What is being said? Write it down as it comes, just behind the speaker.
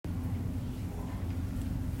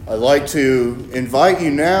I'd like to invite you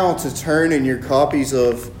now to turn in your copies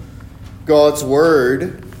of God's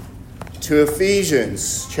Word to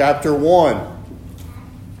Ephesians chapter 1.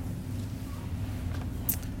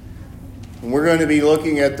 And we're going to be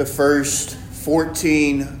looking at the first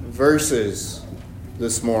 14 verses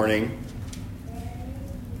this morning.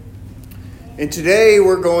 And today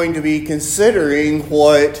we're going to be considering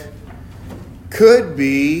what could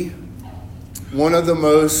be one of the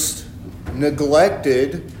most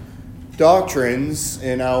neglected doctrines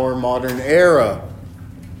in our modern era.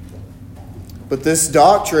 But this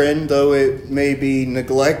doctrine, though it may be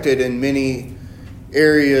neglected in many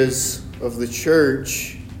areas of the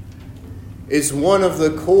church, is one of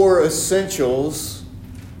the core essentials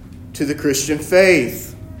to the Christian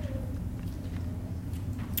faith.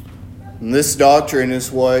 And this doctrine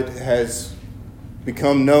is what has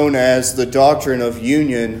become known as the doctrine of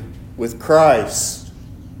union with Christ.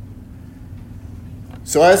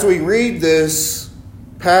 So as we read this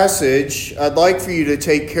passage, I'd like for you to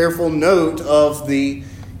take careful note of the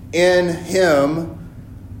 "in Him"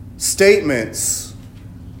 statements.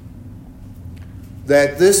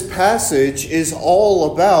 That this passage is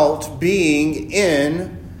all about being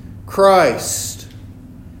in Christ.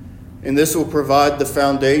 And this will provide the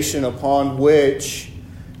foundation upon which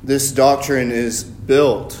this doctrine is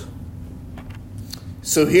built.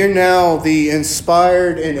 So hear now the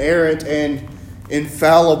inspired, inerrant, and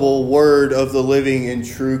infallible word of the living and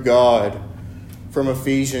true God from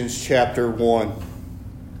Ephesians chapter 1.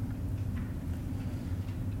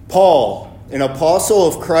 Paul, an apostle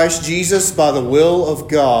of Christ Jesus by the will of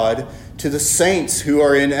God, to the saints who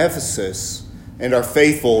are in Ephesus and are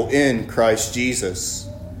faithful in Christ Jesus.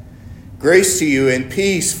 Grace to you and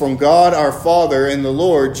peace from God our Father and the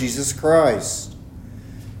Lord Jesus Christ.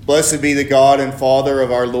 Blessed be the God and Father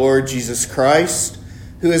of our Lord Jesus Christ,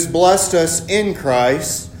 who has blessed us in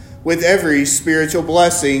Christ with every spiritual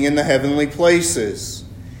blessing in the heavenly places,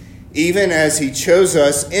 even as He chose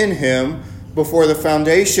us in Him before the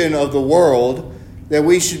foundation of the world, that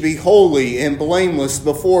we should be holy and blameless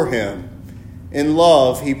before Him. In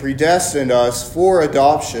love He predestined us for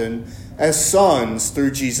adoption as sons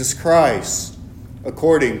through Jesus Christ,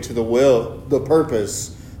 according to the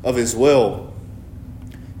purpose of His will,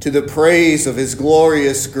 to the praise of His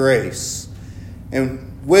glorious grace, and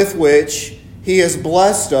with which He has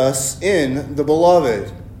blessed us in the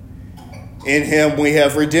Beloved. In Him we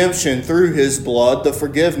have redemption through His blood, the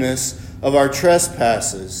forgiveness of our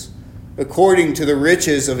trespasses, according to the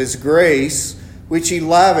riches of His grace, which He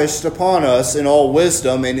lavished upon us in all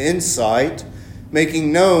wisdom and insight,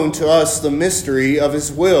 making known to us the mystery of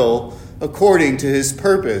His will, according to His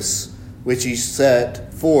purpose, which He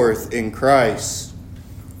set forth in Christ,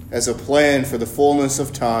 as a plan for the fullness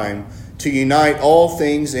of time, to unite all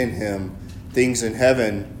things in Him, things in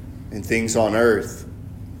heaven and things on earth.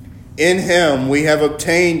 In Him we have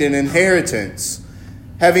obtained an inheritance,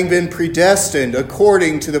 having been predestined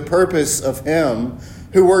according to the purpose of Him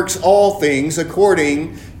who works all things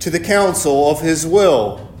according to the counsel of His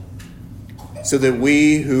will, so that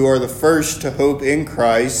we who are the first to hope in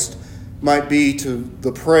Christ might be to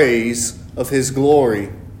the praise of His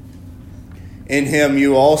glory. In Him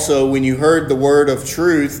you also, when you heard the word of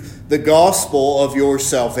truth, the gospel of your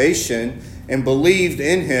salvation, and believed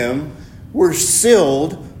in Him, were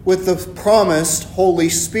sealed with the promised Holy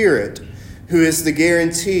Spirit, who is the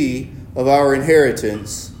guarantee of our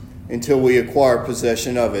inheritance until we acquire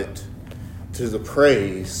possession of it, to the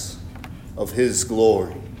praise of His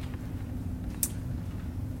glory.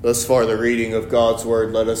 Thus far the reading of God's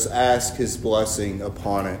Word. Let us ask His blessing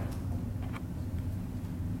upon it.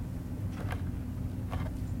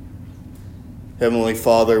 Heavenly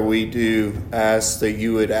Father, we do ask that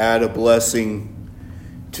you would add a blessing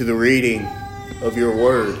to the reading of your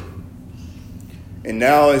word. And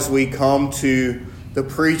now as we come to the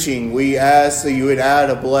preaching, we ask that you would add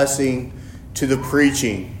a blessing to the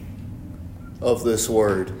preaching of this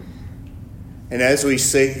word. And as we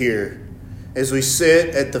sit here, as we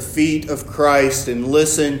sit at the feet of Christ and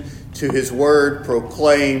listen to His word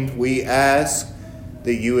proclaimed, we ask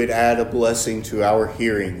that you would add a blessing to our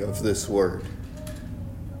hearing of this word.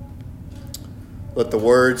 Let the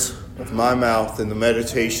words of my mouth and the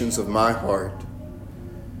meditations of my heart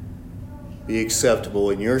be acceptable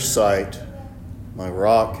in your sight, my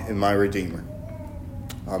rock and my redeemer.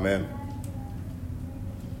 Amen.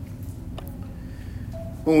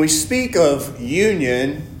 When we speak of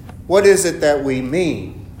union, what is it that we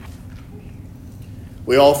mean?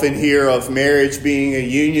 We often hear of marriage being a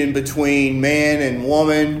union between man and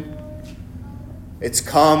woman. It's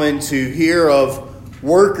common to hear of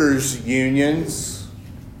workers' unions.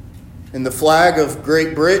 And the flag of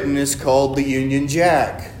Great Britain is called the Union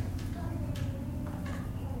Jack.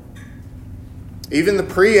 Even the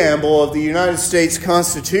preamble of the United States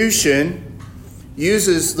Constitution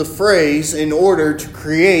uses the phrase in order to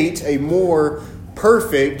create a more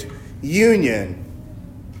perfect union.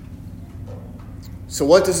 So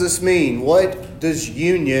what does this mean? What does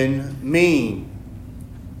union mean?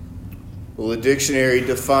 Well, the dictionary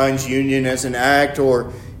defines union as an act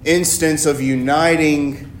or instance of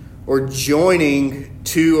uniting or joining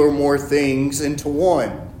two or more things into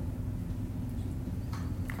one.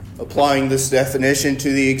 Applying this definition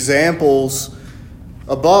to the examples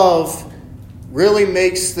above really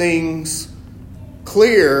makes things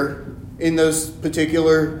clear in those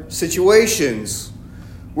particular situations.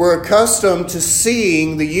 We're accustomed to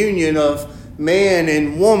seeing the union of man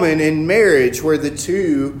and woman in marriage where the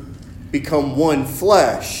two become one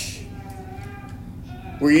flesh.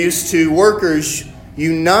 We're used to workers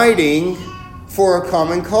uniting for a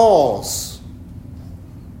common cause.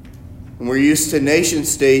 And we're used to nation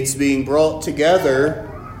states being brought together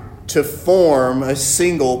to form a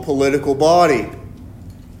single political body.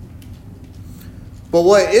 But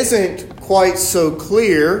what isn't quite so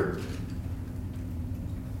clear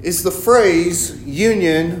is the phrase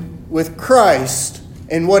union with Christ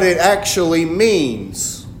and what it actually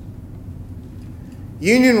means.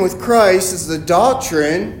 Union with Christ is the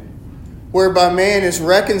doctrine whereby man is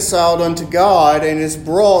reconciled unto God and is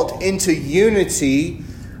brought into unity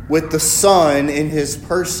with the Son in his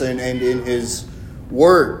person and in his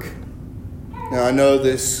work. Now, I know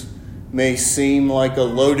this may seem like a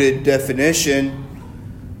loaded definition,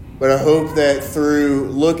 but I hope that through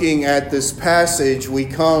looking at this passage, we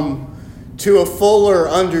come to a fuller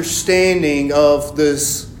understanding of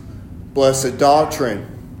this blessed doctrine.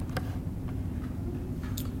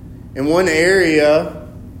 In one area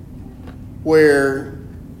where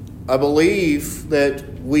I believe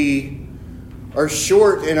that we are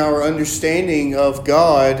short in our understanding of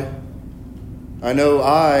God, I know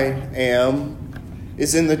I am,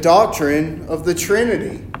 is in the doctrine of the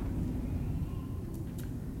Trinity.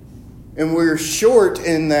 And we're short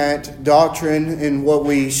in that doctrine in what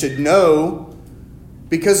we should know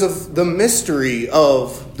because of the mystery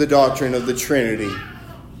of the doctrine of the Trinity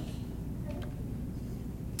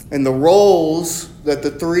and the roles that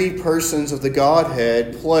the three persons of the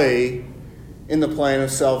Godhead play in the plan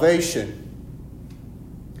of salvation.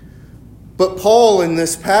 But Paul, in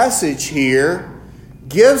this passage here,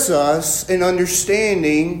 gives us an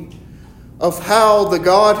understanding of how the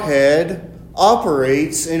Godhead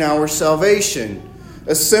operates in our salvation.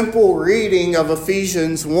 A simple reading of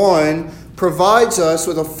Ephesians 1 provides us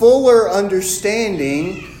with a fuller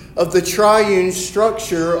understanding of the triune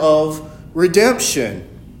structure of redemption.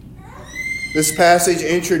 This passage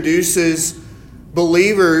introduces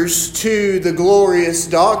believers to the glorious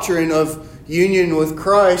doctrine of union with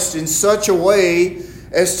Christ in such a way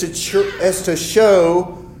as to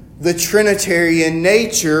show the Trinitarian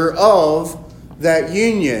nature of that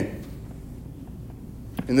union.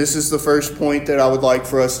 And this is the first point that I would like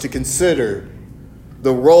for us to consider: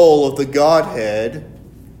 the role of the Godhead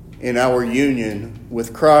in our union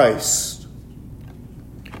with Christ.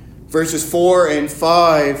 Verses 4 and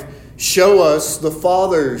 5 show us the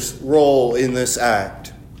Father's role in this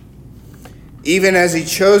act. Even as He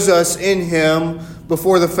chose us in Him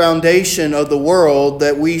before the foundation of the world,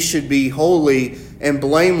 that we should be holy and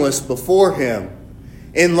blameless before Him.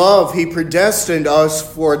 In love, He predestined us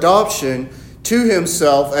for adoption to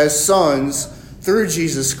Himself as sons through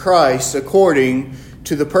Jesus Christ, according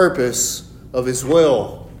to the purpose of His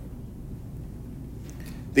will.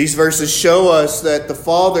 These verses show us that the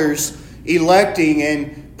Father's electing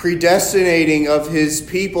and predestinating of His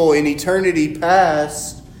people in eternity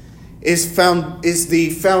past is the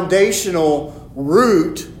foundational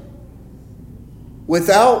root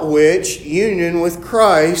without which union with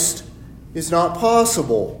Christ is not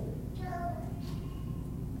possible.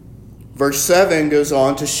 Verse 7 goes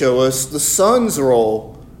on to show us the Son's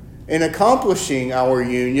role in accomplishing our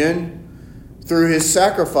union through His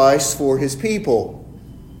sacrifice for His people.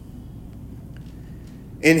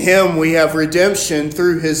 In Him we have redemption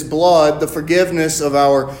through His blood, the forgiveness of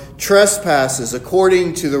our trespasses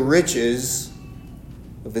according to the riches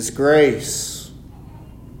of His grace.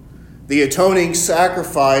 The atoning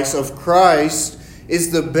sacrifice of Christ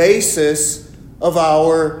is the basis of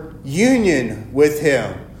our union with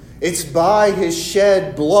Him. It's by His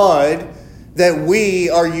shed blood that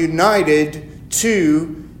we are united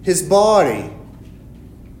to His body.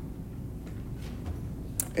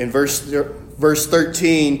 In verse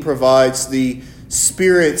 13 provides the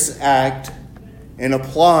Spirit's act in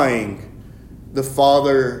applying the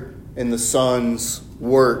Father and the Son's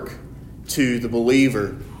work to the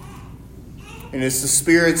believer. And it's the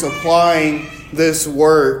Spirit's applying this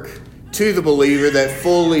work to the believer that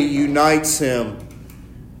fully unites him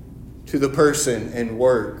to the person and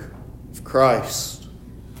work of Christ.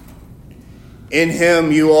 In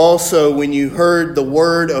him you also, when you heard the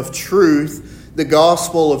word of truth, the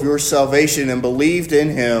gospel of your salvation, and believed in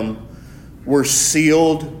him, were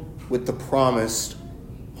sealed with the promised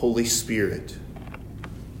Holy Spirit.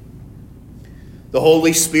 The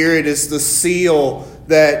Holy Spirit is the seal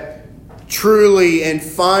that truly and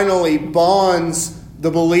finally bonds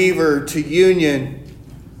the believer to union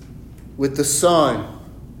with the Son.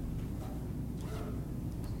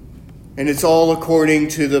 And it's all according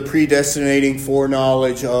to the predestinating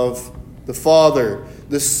foreknowledge of the Father.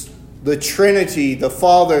 The Trinity, the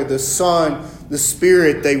Father, the Son, the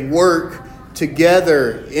Spirit, they work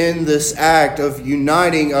together in this act of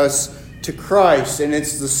uniting us to Christ. And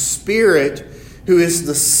it's the Spirit who is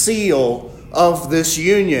the seal of this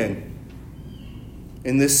union.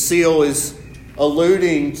 And this seal is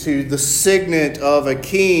alluding to the signet of a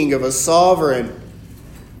king, of a sovereign,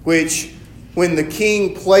 which when the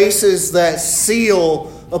king places that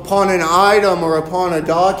seal upon an item or upon a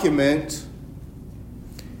document,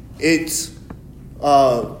 it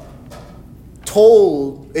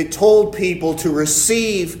told people to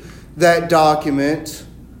receive that document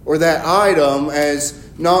or that item as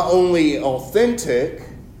not only authentic,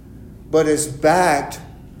 but as backed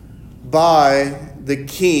by the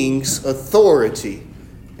king's authority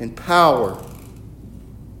and power.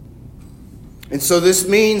 And so this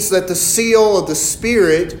means that the seal of the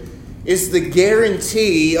Spirit is the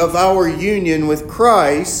guarantee of our union with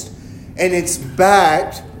Christ, and it's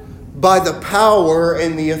backed by the power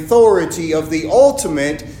and the authority of the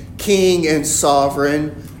ultimate King and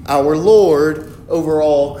Sovereign, our Lord, over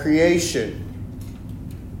all creation.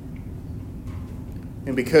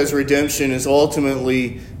 And because redemption is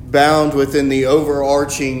ultimately bound within the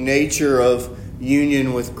overarching nature of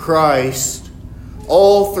union with Christ,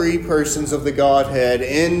 all three persons of the Godhead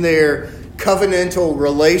in their covenantal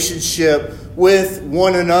relationship with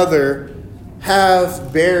one another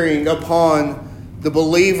have bearing upon the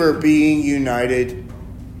believer being united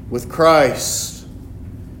with Christ.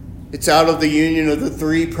 It's out of the union of the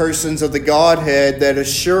three persons of the Godhead that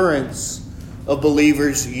assurance of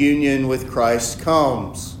believers' union with Christ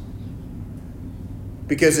comes.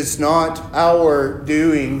 Because it's not our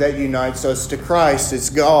doing that unites us to Christ, it's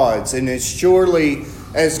God's. And it's surely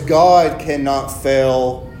as God cannot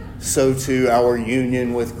fail, so too our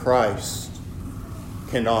union with Christ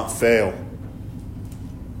cannot fail.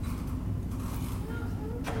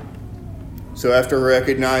 So after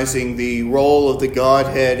recognizing the role of the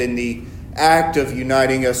Godhead in the act of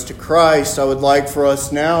uniting us to Christ, I would like for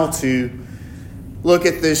us now to look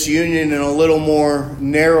at this union in a little more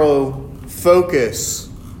narrow focus,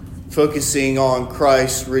 focusing on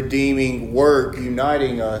Christ's redeeming work,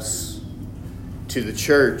 uniting us to the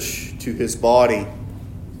church, to his body.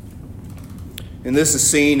 And this is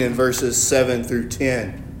seen in verses 7 through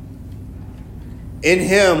 10. In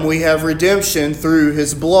him we have redemption through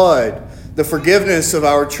his blood, the forgiveness of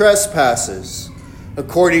our trespasses,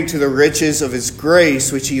 according to the riches of his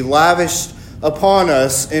grace, which he lavished upon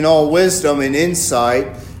us in all wisdom and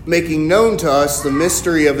insight, making known to us the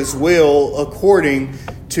mystery of his will according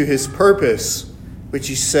to his purpose, which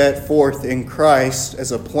he set forth in Christ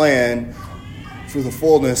as a plan for the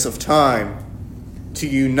fullness of time, to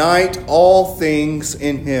unite all things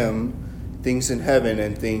in him, things in heaven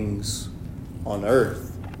and things on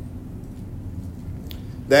earth.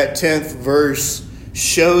 That 10th verse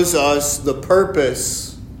shows us the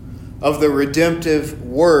purpose of the redemptive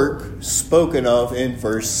work spoken of in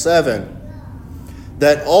verse 7.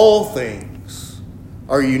 That all things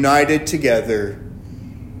are united together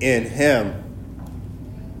in him.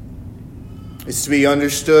 It's to be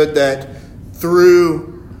understood that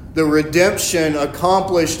through the redemption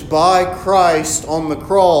accomplished by Christ on the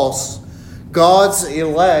cross, God's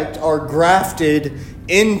elect are grafted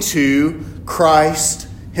into Christ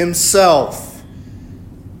himself.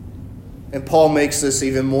 And Paul makes this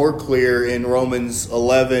even more clear in Romans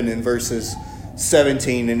 11 and verses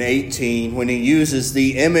 17 and 18 when he uses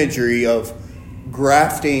the imagery of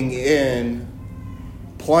grafting in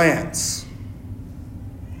plants.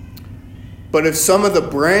 But if some of the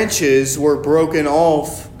branches were broken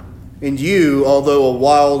off, and you, although a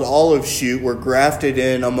wild olive shoot, were grafted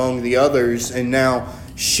in among the others, and now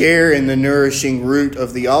share in the nourishing root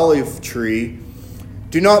of the olive tree,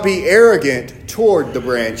 do not be arrogant toward the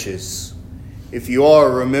branches. If you are,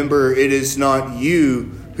 remember it is not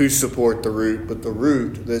you who support the root, but the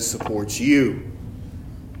root that supports you.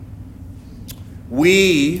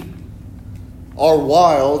 We are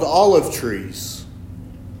wild olive trees.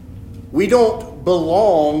 We don't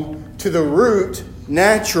belong to the root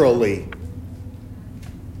naturally.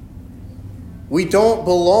 We don't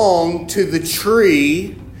belong to the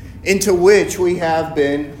tree into which we have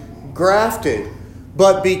been grafted.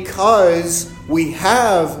 But because we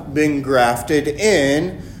have been grafted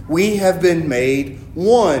in, we have been made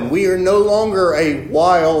one. We are no longer a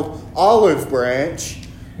wild olive branch,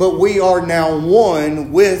 but we are now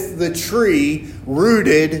one with the tree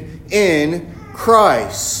rooted in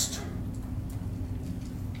Christ.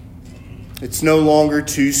 It's no longer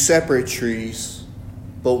two separate trees,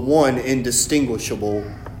 but one indistinguishable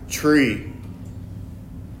tree.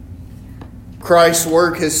 Christ's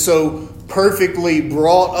work has so perfectly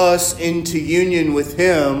brought us into union with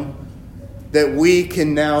Him that we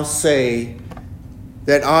can now say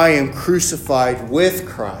that I am crucified with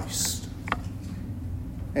Christ.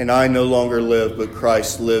 And I no longer live, but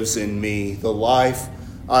Christ lives in me. The life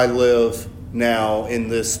I live now in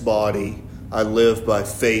this body, I live by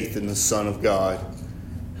faith in the Son of God,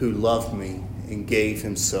 who loved me and gave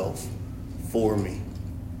Himself for me.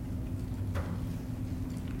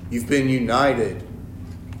 You've been united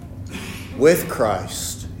with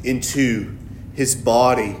Christ into His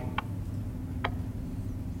body.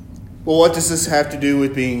 Well, what does this have to do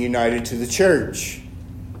with being united to the church?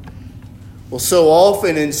 Well, so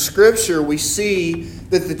often in Scripture we see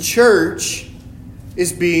that the church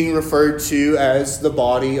is being referred to as the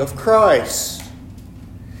body of Christ.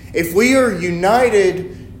 If we are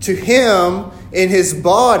united to Him in His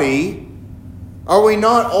body, are we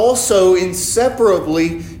not also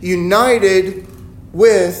inseparably united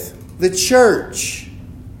with the church?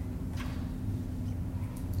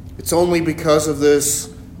 It's only because of this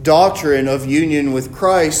doctrine of union with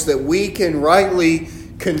Christ that we can rightly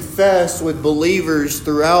confess with believers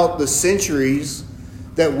throughout the centuries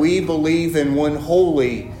that we believe in one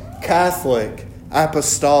holy, Catholic,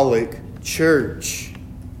 apostolic church.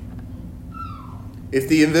 If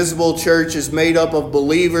the invisible church is made up of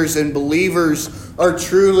believers and believers are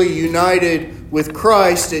truly united with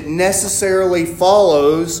Christ, it necessarily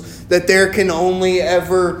follows that there can only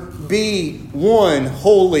ever be one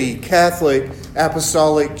holy, Catholic,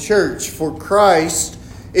 apostolic church. For Christ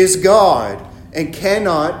is God and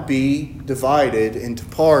cannot be divided into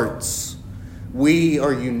parts. We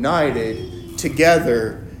are united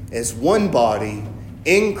together as one body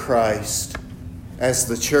in Christ as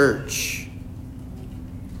the church.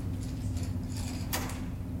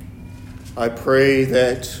 I pray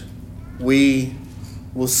that we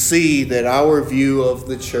will see that our view of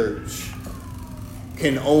the church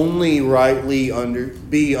can only rightly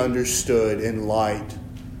be understood in light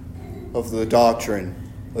of the doctrine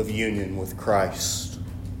of union with Christ.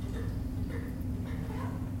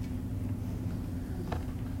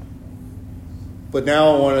 But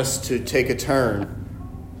now I want us to take a turn.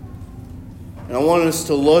 And I want us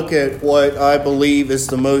to look at what I believe is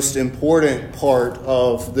the most important part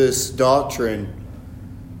of this doctrine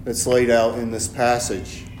that's laid out in this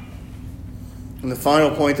passage. And the final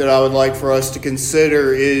point that I would like for us to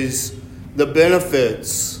consider is the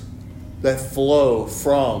benefits that flow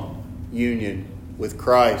from union with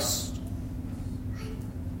Christ.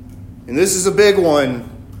 And this is a big one,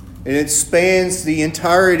 and it spans the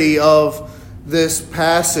entirety of this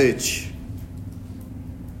passage.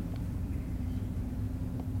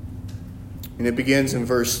 And it begins in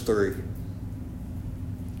verse 3.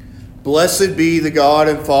 Blessed be the God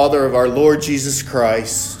and Father of our Lord Jesus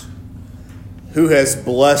Christ, who has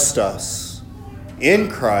blessed us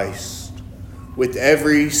in Christ with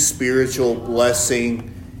every spiritual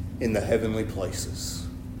blessing in the heavenly places.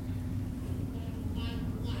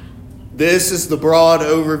 This is the broad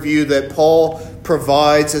overview that Paul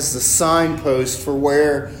provides as the signpost for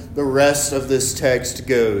where the rest of this text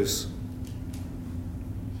goes.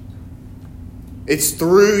 It's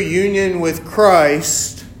through union with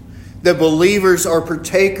Christ that believers are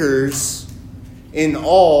partakers in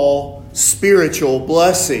all spiritual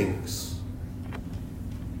blessings.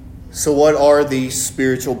 So what are these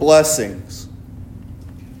spiritual blessings?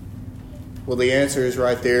 Well, the answer is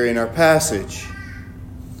right there in our passage.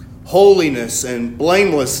 Holiness and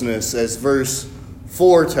blamelessness, as verse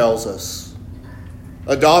 4 tells us.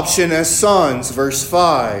 Adoption as sons, verse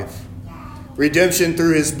 5. Redemption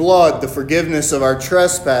through His blood, the forgiveness of our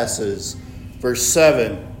trespasses, verse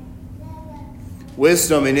 7.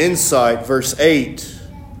 Wisdom and insight, verse 8.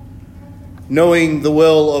 Knowing the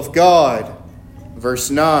will of God, verse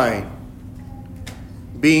 9.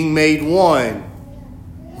 Being made one,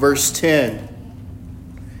 verse 10.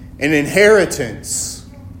 An inheritance,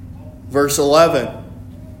 verse 11.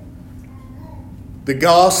 the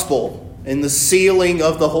gospel and the sealing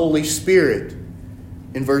of the Holy Spirit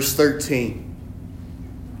in verse 13.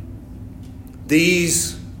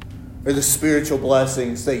 These are the spiritual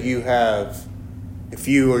blessings that you have if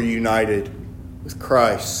you are united with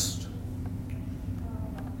Christ.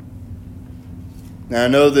 Now, I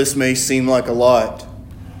know this may seem like a lot,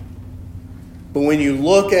 but when you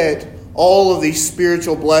look at all of these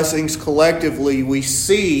spiritual blessings collectively, we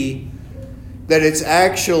see that it's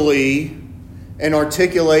actually an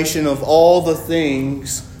articulation of all the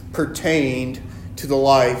things pertained to the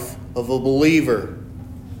life of a believer.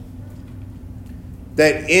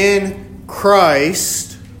 That in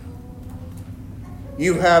Christ,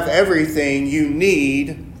 you have everything you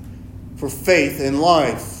need for faith in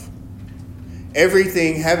life.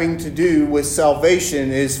 Everything having to do with salvation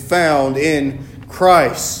is found in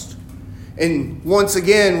Christ. And once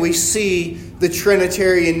again, we see the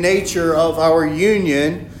Trinitarian nature of our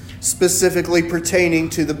union, specifically pertaining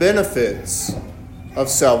to the benefits of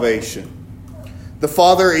salvation. The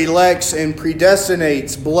Father elects and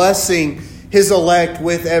predestinates, blessing His elect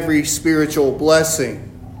with every spiritual blessing.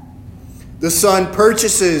 The Son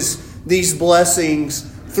purchases these blessings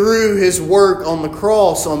through His work on the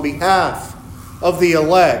cross on behalf of the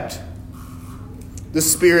elect. The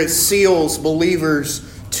Spirit seals believers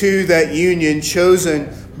to that union chosen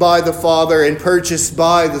by the Father and purchased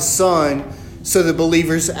by the Son, so that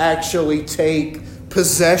believers actually take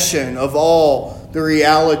possession of all the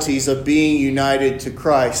realities of being united to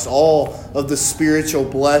Christ, all of the spiritual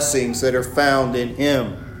blessings that are found in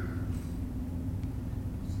Him.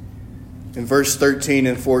 In verse 13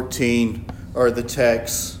 and 14 are the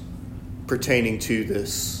texts pertaining to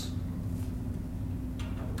this.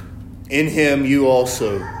 In Him you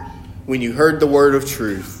also, when you heard the word of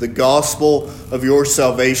truth, the gospel of your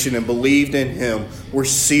salvation, and believed in Him, were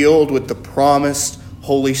sealed with the promised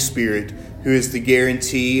Holy Spirit, who is the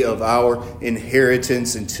guarantee of our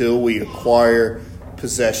inheritance until we acquire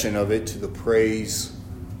possession of it to the praise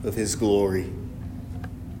of His glory.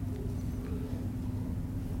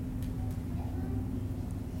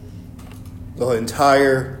 The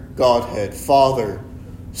entire Godhead, Father,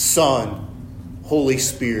 Son, Holy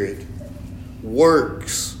Spirit,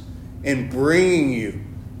 works in bringing you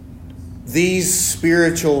these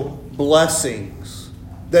spiritual blessings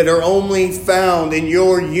that are only found in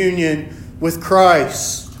your union with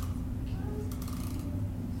Christ.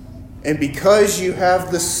 And because you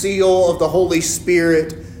have the seal of the Holy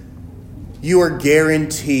Spirit, you are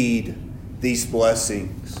guaranteed these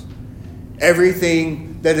blessings.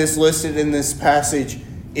 Everything that is listed in this passage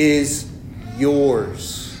is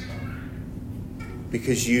yours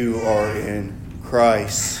because you are in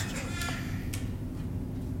Christ.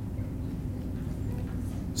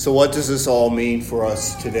 So what does this all mean for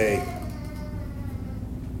us today?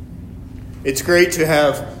 It's great to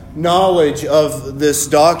have knowledge of this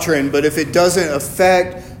doctrine, but if it doesn't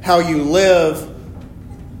affect how you live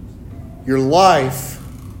your life,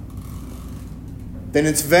 then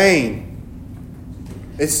it's vain.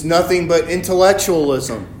 It's nothing but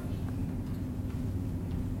intellectualism.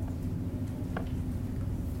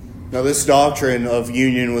 Now, this doctrine of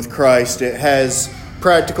union with Christ, it has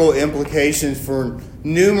practical implications for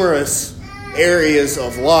numerous areas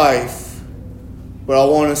of life, but I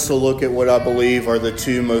want us to look at what I believe are the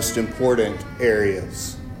two most important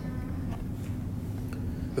areas.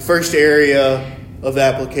 The first area of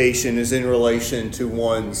application is in relation to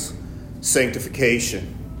one's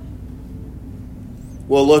sanctification.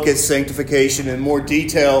 We'll look at sanctification in more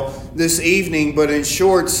detail this evening, but in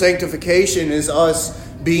short, sanctification is us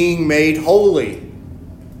being made holy.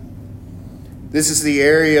 This is the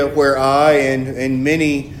area where I and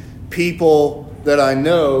many people that I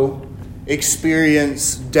know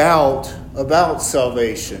experience doubt about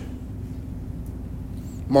salvation.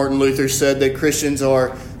 Martin Luther said that Christians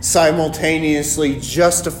are simultaneously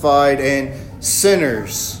justified and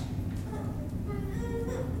sinners.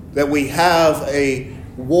 That we have a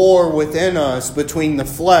war within us between the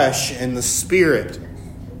flesh and the spirit.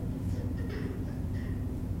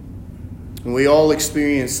 And we all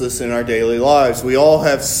experience this in our daily lives. We all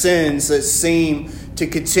have sins that seem to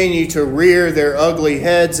continue to rear their ugly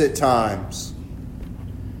heads at times.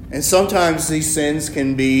 And sometimes these sins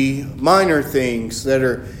can be minor things that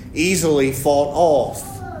are easily fought off.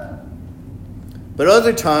 But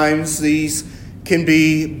other times these can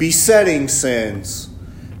be besetting sins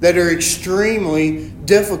that are extremely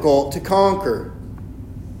difficult to conquer.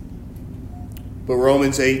 But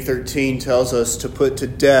Romans 8:13 tells us to put to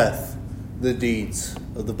death the deeds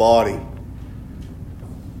of the body.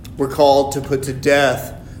 We're called to put to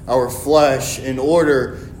death our flesh in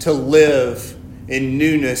order to live in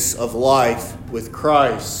newness of life with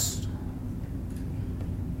Christ.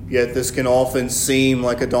 Yet this can often seem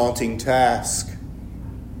like a daunting task.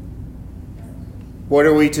 What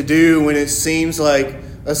are we to do when it seems like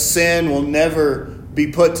a sin will never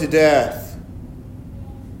be put to death?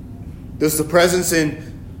 Does the presence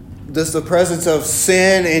of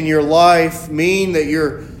sin in your life mean that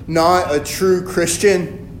you're not a true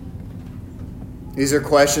Christian? These are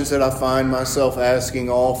questions that I find myself asking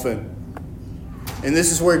often. And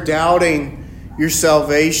this is where doubting your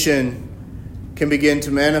salvation can begin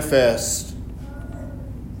to manifest.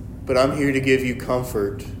 But I'm here to give you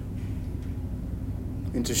comfort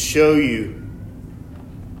and to show you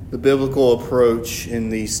the biblical approach in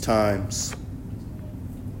these times.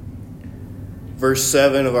 Verse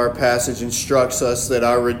 7 of our passage instructs us that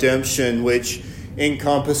our redemption, which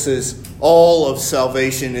encompasses all of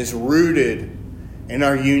salvation, is rooted in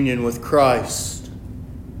our union with Christ.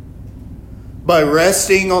 By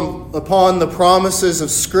resting upon the promises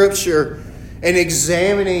of Scripture and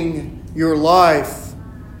examining your life,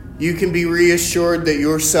 you can be reassured that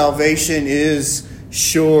your salvation is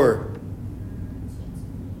sure.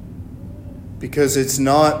 Because it's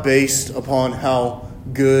not based upon how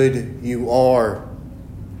good you are,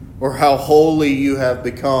 or how holy you have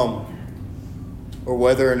become, or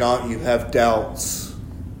whether or not you have doubts.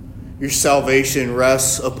 Your salvation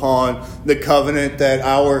rests upon the covenant that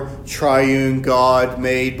our triune God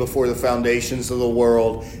made before the foundations of the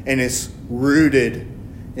world, and is rooted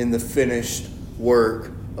in the finished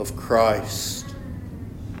work of Christ.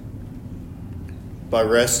 By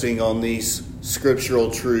resting on these scriptural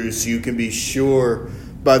truths, you can be sure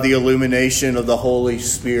by the illumination of the Holy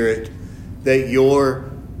Spirit that your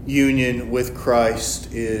union with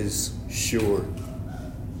Christ is sure.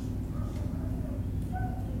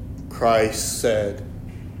 Christ said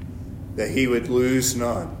that he would lose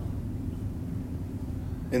none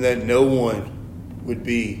and that no one would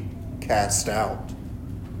be cast out.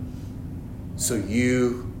 So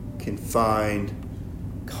you can find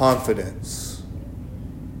confidence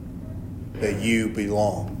that you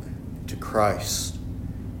belong to Christ,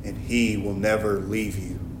 and he will never leave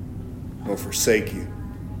you nor forsake you.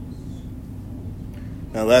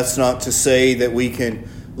 Now, that's not to say that we can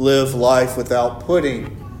live life without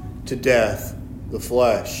putting to death the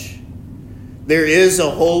flesh. There is a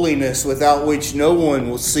holiness without which no one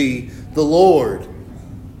will see the Lord.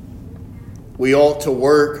 We ought to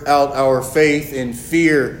work out our faith in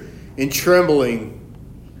fear and trembling.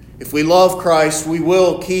 If we love Christ, we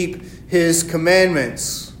will keep his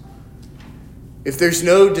commandments. If there's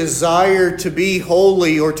no desire to be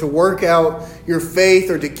holy or to work out your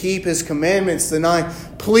faith or to keep his commandments, then I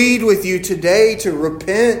plead with you today to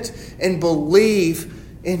repent and believe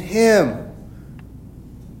in him.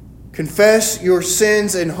 Confess your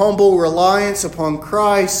sins in humble reliance upon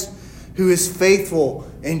Christ, who is faithful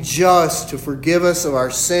and just to forgive us of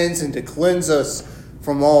our sins and to cleanse us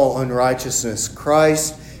from all unrighteousness.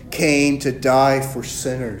 Christ came to die for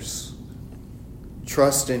sinners.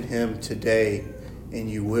 Trust in him today, and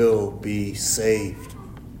you will be saved.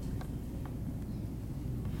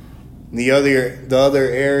 The other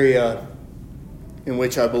area in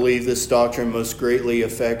which I believe this doctrine most greatly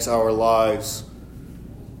affects our lives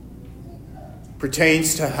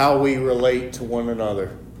pertains to how we relate to one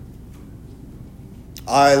another.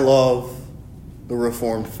 I love the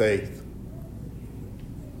Reformed faith.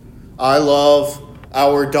 I love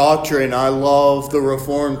our doctrine. I love the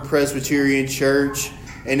Reformed Presbyterian Church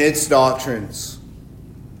and its doctrines.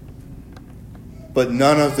 But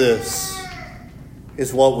none of this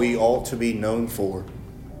is what we ought to be known for.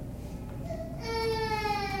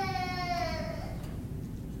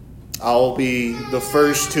 I'll be the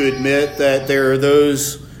first to admit that there are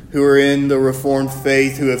those who are in the Reformed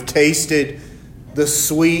faith who have tasted the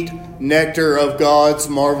sweet nectar of God's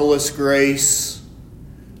marvelous grace.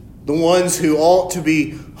 The ones who ought to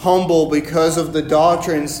be humble because of the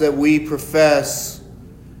doctrines that we profess.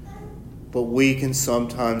 But we can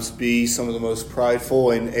sometimes be some of the most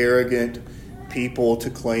prideful and arrogant people to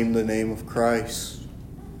claim the name of Christ.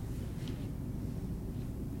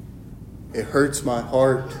 It hurts my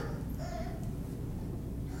heart.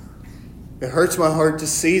 It hurts my heart to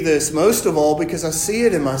see this, most of all because I see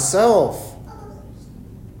it in myself.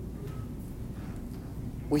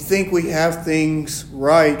 We think we have things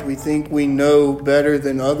right. We think we know better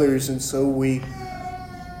than others, and so we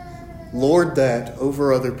lord that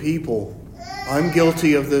over other people. I'm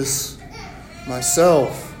guilty of this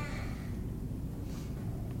myself.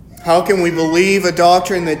 How can we believe a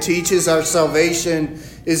doctrine that teaches our salvation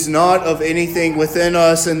is not of anything within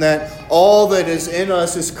us and that all that is in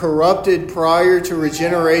us is corrupted prior to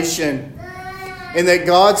regeneration? and that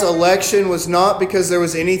God's election was not because there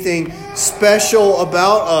was anything special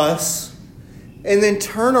about us, and then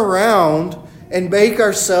turn around and make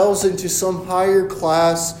ourselves into some higher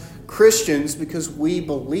class Christians because we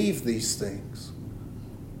believe these things.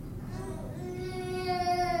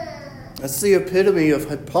 That's the epitome of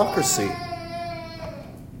hypocrisy.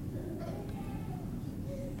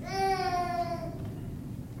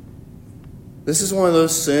 This is one of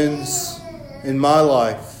those sins in my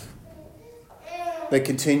life that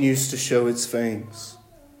continues to show its fangs.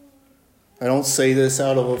 I don't say this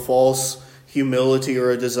out of a false humility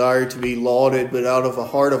or a desire to be lauded, but out of a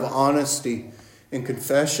heart of honesty and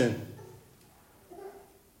confession.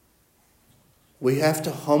 We have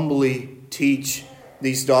to humbly teach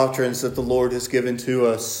these doctrines that the Lord has given to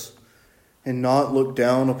us and not look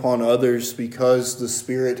down upon others because the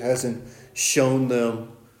Spirit hasn't shown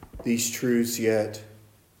them these truths yet.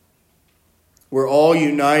 We're all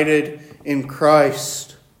united in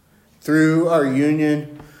Christ through our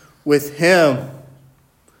union with Him.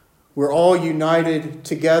 We're all united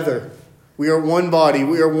together. We are one body.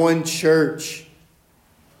 We are one church.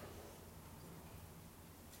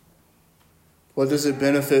 What does it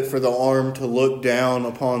benefit for the arm to look down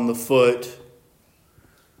upon the foot,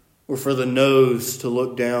 or for the nose to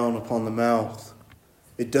look down upon the mouth?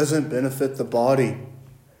 It doesn't benefit the body.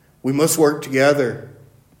 We must work together.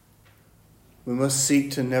 We must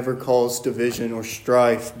seek to never cause division or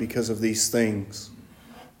strife because of these things.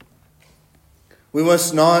 We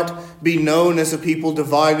must not be known as a people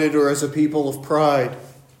divided or as a people of pride.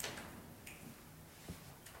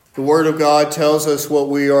 The Word of God tells us what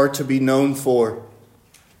we are to be known for.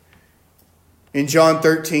 In John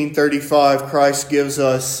 13:35, Christ gives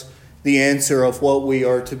us the answer of what we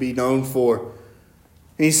are to be known for.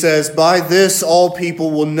 He says, "By this all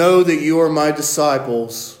people will know that you are my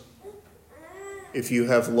disciples, if you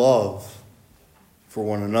have love for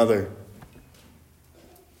one another."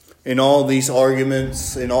 In all these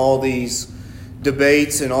arguments, in all these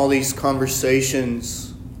debates, in all these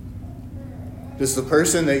conversations, does the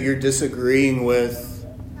person that you're disagreeing with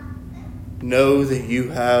know that you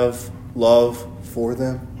have love for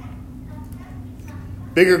them?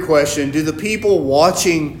 Bigger question, do the people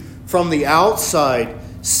watching from the outside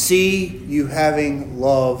see you having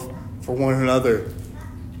love for one another?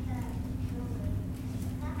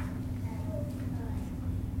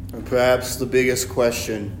 And perhaps the biggest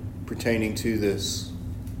question pertaining to this,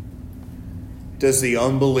 does the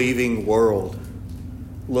unbelieving world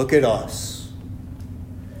look at us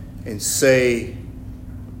and say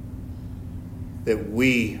that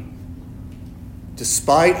we,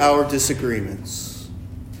 despite our disagreements,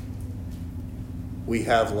 we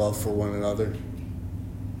have love for one another?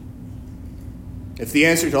 If the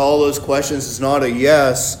answer to all those questions is not a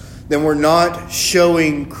yes, then we're not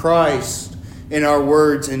showing Christ in our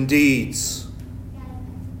words and deeds.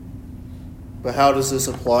 But how does this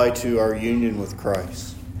apply to our union with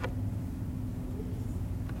Christ?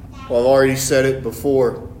 Well, I've already said it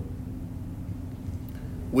before.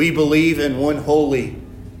 We believe in one holy,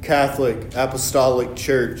 Catholic, apostolic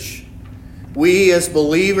church. We as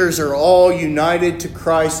believers are all united to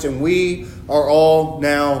Christ, and we are all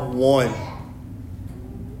now one.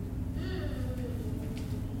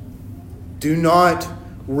 Do not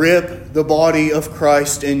rip the body of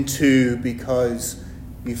Christ in two because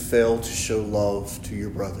you fail to show love to your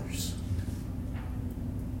brothers.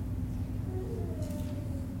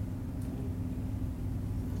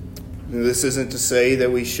 This isn't to say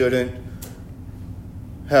that we shouldn't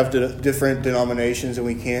have different denominations and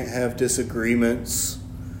we can't have disagreements.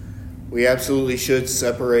 We absolutely should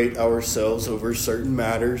separate ourselves over certain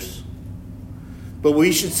matters. But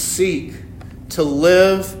we should seek to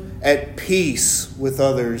live at peace with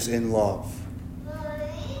others in love.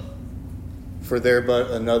 For they're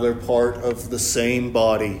but another part of the same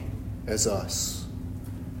body as us.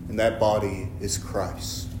 And that body is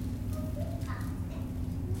Christ.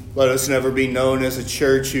 Let us never be known as a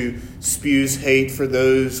church who spews hate for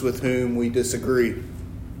those with whom we disagree.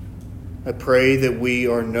 I pray that we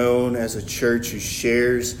are known as a church who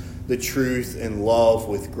shares the truth and love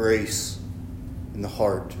with grace in the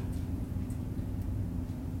heart.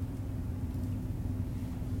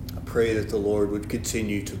 I pray that the Lord would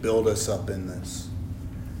continue to build us up in this,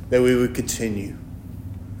 that we would continue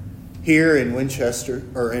here in Winchester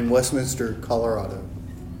or in Westminster, Colorado,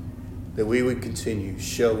 that we would continue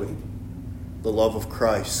showing the love of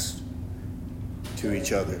Christ to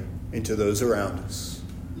each other and to those around us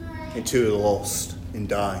and to the lost and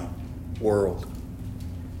dying world.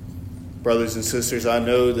 Brothers and sisters, I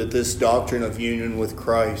know that this doctrine of union with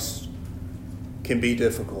Christ can be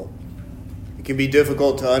difficult. It can be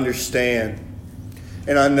difficult to understand.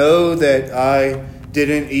 And I know that I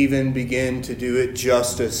didn't even begin to do it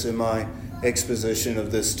justice in my exposition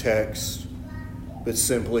of this text, but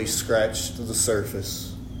simply scratched the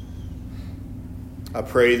surface. I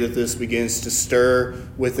pray that this begins to stir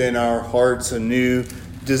within our hearts a new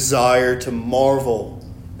desire to marvel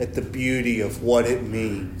at the beauty of what it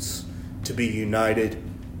means to be united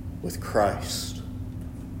with Christ.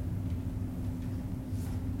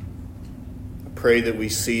 I pray that we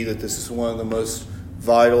see that this is one of the most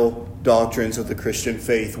vital doctrines of the Christian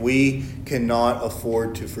faith. We cannot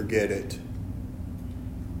afford to forget it.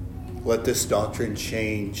 Let this doctrine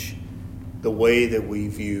change the way that we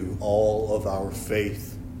view all of our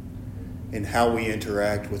faith and how we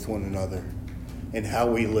interact with one another and how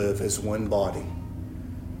we live as one body,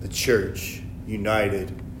 the church united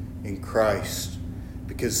in Christ,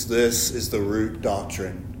 because this is the root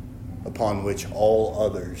doctrine upon which all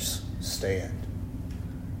others stand.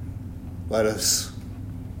 Let us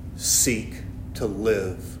seek to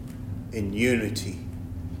live in unity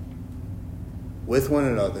with one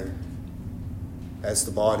another as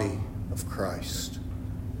the body of Christ.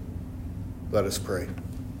 Let us pray.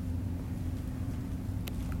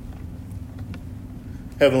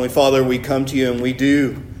 Heavenly Father, we come to you and we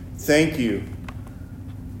do thank you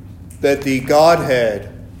that the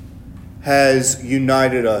Godhead has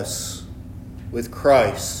united us with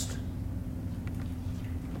Christ.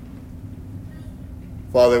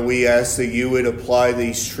 Father, we ask that you would apply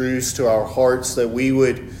these truths to our hearts, that we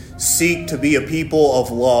would seek to be a people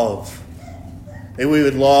of love, that we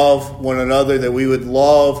would love one another, that we would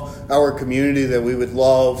love our community, that we would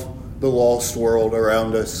love the lost world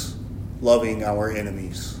around us, loving our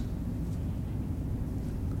enemies.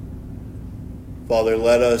 Father,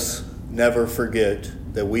 let us never forget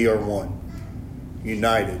that we are one,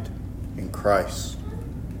 united in Christ.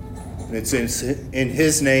 And it's in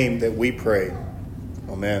His name that we pray.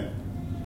 Amen.